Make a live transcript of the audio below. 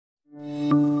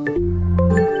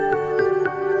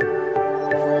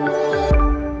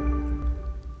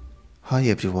Hi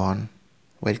everyone,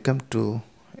 welcome to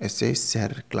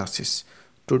SSR classes.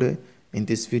 Today in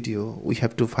this video we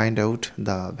have to find out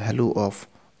the value of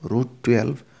root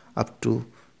 12 up to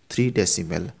 3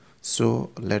 decimal. So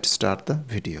let's start the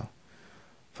video.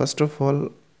 First of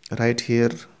all, write here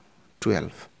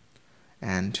 12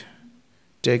 and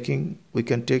we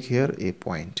can take here a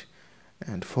point,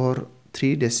 and for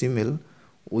 3 decimal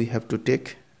we have to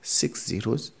take 6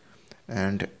 zeros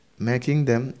and making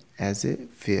them as a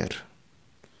pair.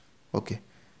 Okay,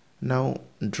 now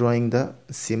drawing the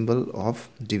symbol of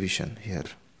division here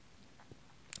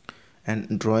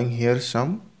and drawing here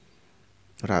some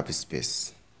rough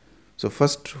space. So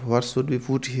first, what should we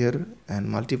put here and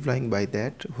multiplying by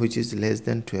that which is less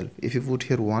than 12. If you put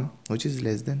here 1 which is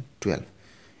less than 12,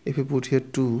 if you put here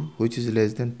 2 which is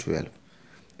less than 12,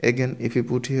 again if you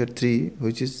put here 3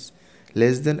 which is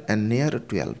less than and near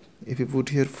 12, if you put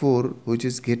here 4 which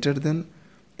is greater than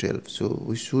 12, so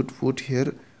we should put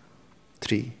here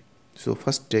 3. So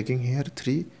first taking here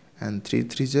 3 and 3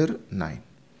 3s are 9.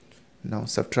 Now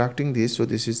subtracting this, so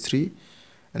this is 3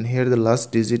 and here the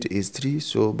last digit is 3,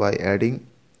 so by adding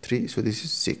 3, so this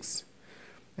is 6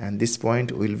 and this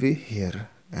point will be here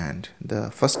and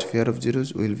the first pair of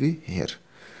zeros will be here.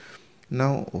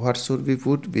 Now what should we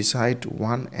put beside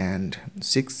 1 and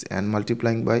 6 and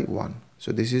multiplying by 1?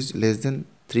 So this is less than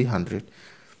 300.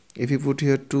 If you put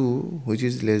here 2 which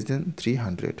is less than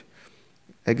 300,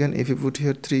 again if you put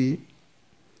here 3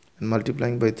 and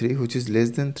multiplying by 3 which is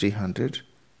less than 300,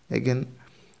 again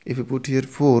if you put here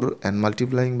 4 and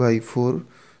multiplying by 4,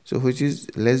 so which is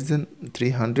less than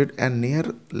 300 and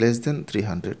near less than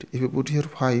 300. If you put here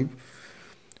 5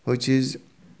 which is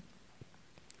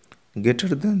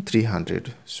greater than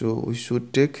 300, so we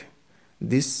should take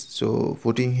this, so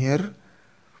putting here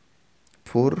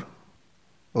 4.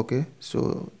 Okay,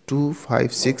 so 2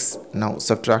 5 6. Now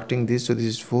subtracting this, so this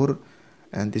is 4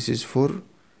 and this is 4.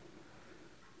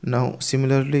 Now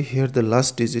similarly here the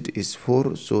last digit is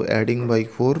 4, so adding by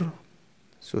 4,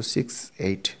 so 6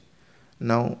 8.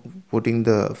 Now putting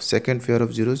the second pair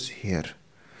of zeros here.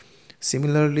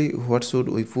 Similarly, what should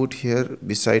we put here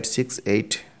beside 6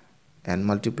 8 and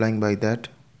multiplying by that,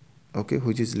 okay,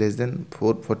 which is less than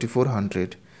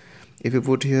 4400. If you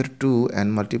put here 2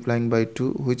 and multiplying by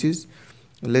 2 which is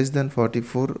less than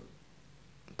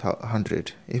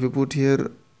 4400. If you put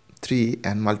here 3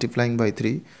 and multiplying by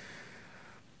 3,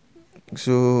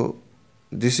 so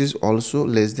this is also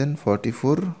less than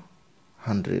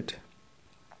 4400.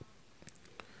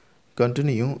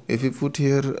 Continue. If you put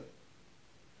here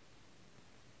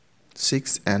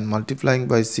 6 and multiplying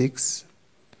by 6,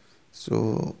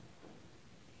 so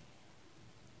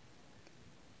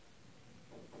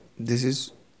this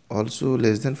is also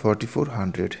less than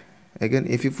 4400. Again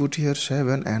if you put here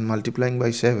 7 and multiplying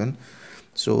by 7,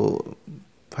 so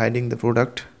finding the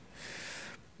product,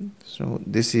 so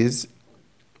this is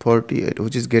 48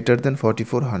 which is greater than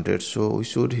 4400, so we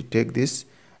should take this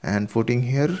and putting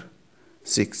here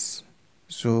 6,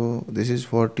 so this is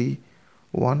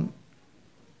 41.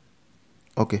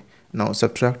 Okay, now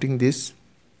subtracting this.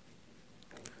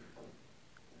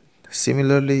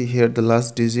 Similarly here the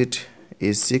last digit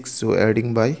is 6, so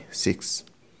adding by 6,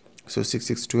 so 6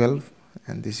 6 12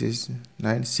 and this is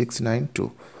 9 6 9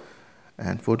 2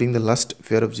 and putting the last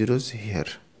pair of zeros here.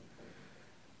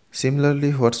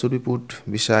 Similarly, what should we put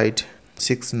beside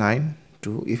 6 9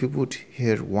 2? If you put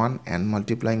here 1 and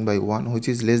multiplying by 1 which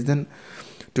is less than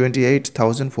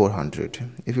 28,400.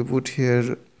 If you put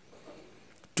here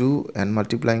 2 and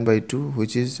multiplying by 2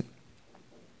 which is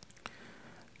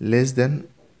less than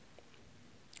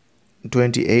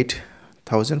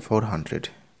 28,400.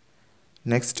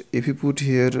 Next, if you put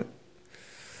here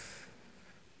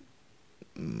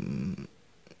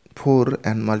 4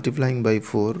 and multiplying by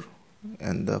 4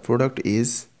 and the product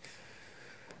is,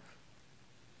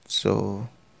 so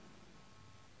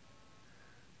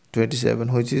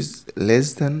 27 which is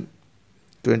less than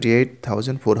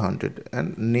 28,400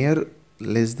 and near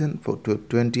less than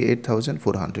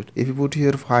 28,400. If you put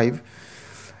here 5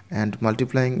 and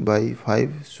multiplying by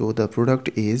 5, so the product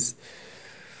is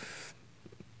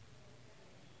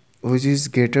which is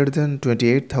greater than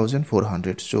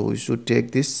 28,400, so we should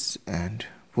take this and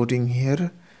putting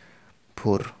here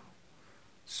 4,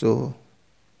 so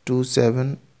 2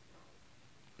 7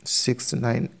 6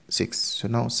 9 6. So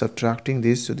now subtracting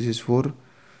this, so this is 4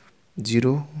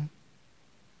 0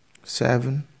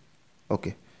 7.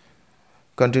 Okay,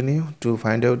 continue to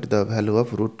find out the value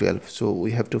of root 12. So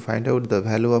we have to find out the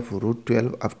value of root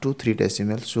 12 up to 3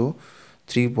 decimal, so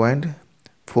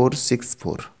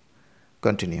 3.464.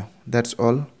 Continue. That's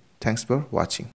all. Thanks for watching.